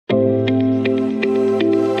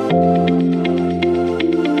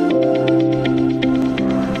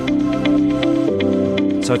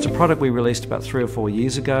So it's a product we released about 3 or 4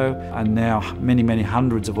 years ago, and now many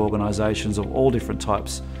hundreds of organisations of all different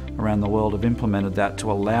types around the world have implemented that to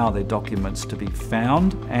allow their documents to be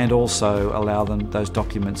found and also allow those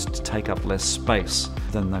documents to take up less space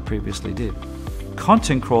than they previously did.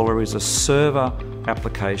 contentCrawler is a server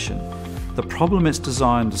application. The problem it's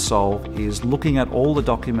designed to solve is looking at all the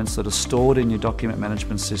documents that are stored in your document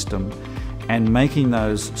management system and making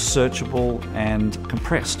those searchable and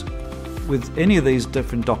compressed. With any of these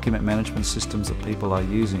different document management systems that people are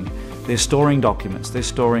using, they're storing documents, they're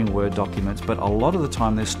storing Word documents, but a lot of the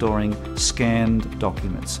time they're storing scanned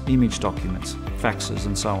documents, image documents, faxes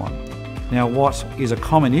and so on. Now what is a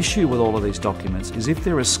common issue with all of these documents is if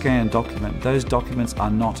they're a scanned document, those documents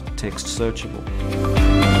are not text searchable.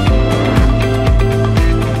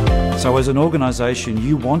 So as an organisation,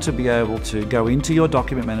 you want to be able to go into your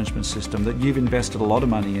document management system that you've invested a lot of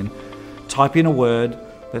money in, type in a word,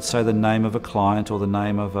 let's say the name of a client or the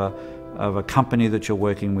name of a company that you're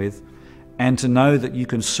working with, and to know that you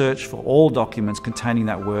can search for all documents containing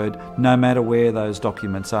that word no matter where those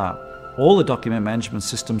documents are. All the document management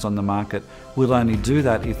systems on the market will only do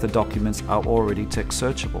that if the documents are already text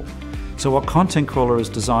searchable. So what contentCrawler is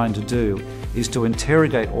designed to do is to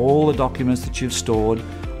interrogate all the documents that you've stored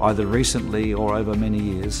either recently or over many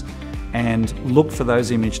years and look for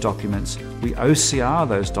those image documents. We OCR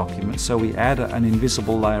those documents, so we add an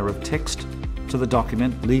invisible layer of text to the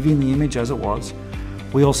document, leaving the image as it was.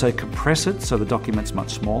 We also compress it so the document's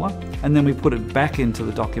much smaller, and then we put it back into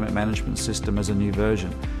the document management system as a new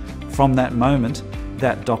version. From that moment,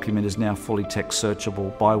 that document is now fully text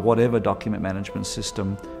searchable by whatever document management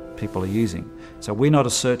system people are using. So we're not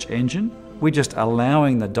a search engine, we're just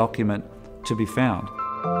allowing the document to be found.